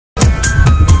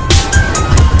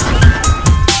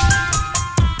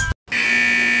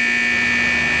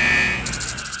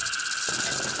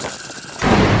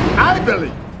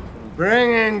Billy,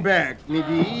 bringing back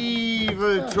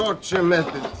medieval torture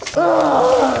methods.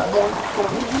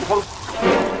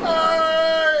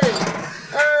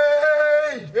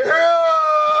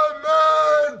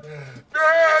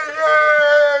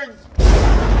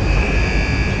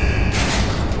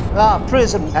 Our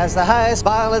prison has the highest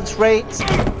violence rates,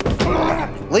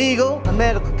 legal and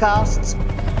medical costs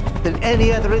than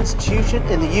any other institution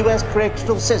in the U.S.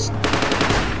 correctional system.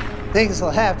 Things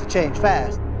will have to change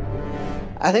fast.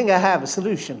 I think I have a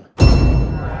solution.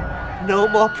 No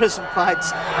more prison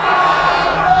fights.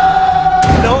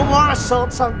 No more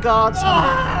assaults on guards.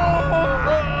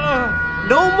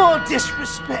 No more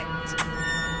disrespect.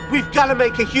 We've got to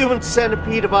make a human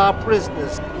centipede of our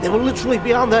prisoners. They will literally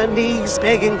be on their knees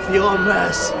begging for your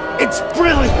mercy. It's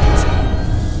brilliant.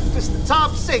 Mr.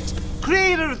 Tom Six,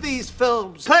 creator of these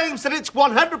films, claims that it's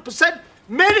 100%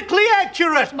 medically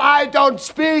accurate. I don't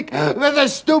speak with a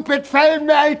stupid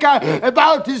filmmaker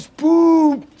about his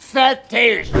boob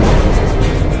fetish.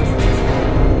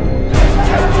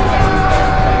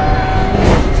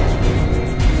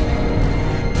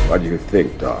 What do you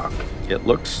think, Doc? It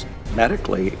looks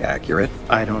medically accurate.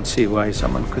 I don't see why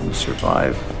someone couldn't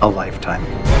survive a lifetime.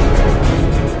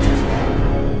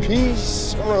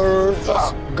 Peace on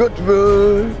earth,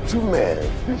 goodwill to men.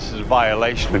 This is a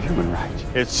violation of human rights.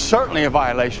 It's certainly a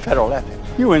violation of federal ethics.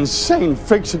 You insane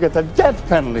freaks who get the death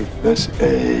penalty. This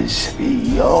is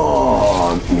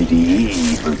beyond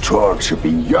medieval torture,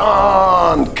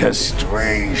 beyond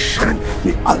castration,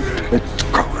 the ultimate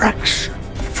correction.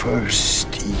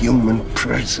 First human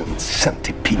prison,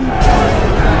 Centipede.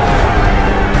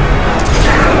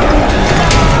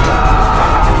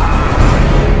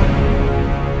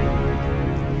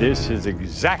 This is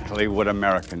exactly what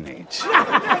America needs.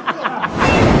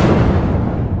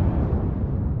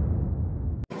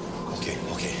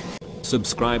 Okay.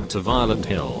 Subscribe to Violent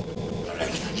Hill. All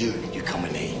right, you come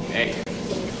with me. Hey.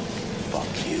 Fuck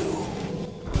you.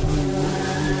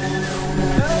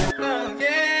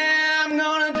 Yeah, I'm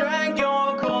gonna drag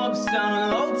your corpse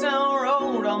down Old Town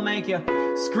Road. I'll make you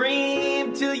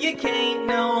scream till you can't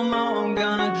no more. I'm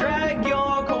gonna drag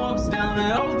your corpse down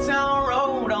Old Town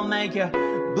Road. I'll make you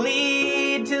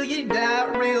bleed till you die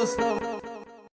real slow.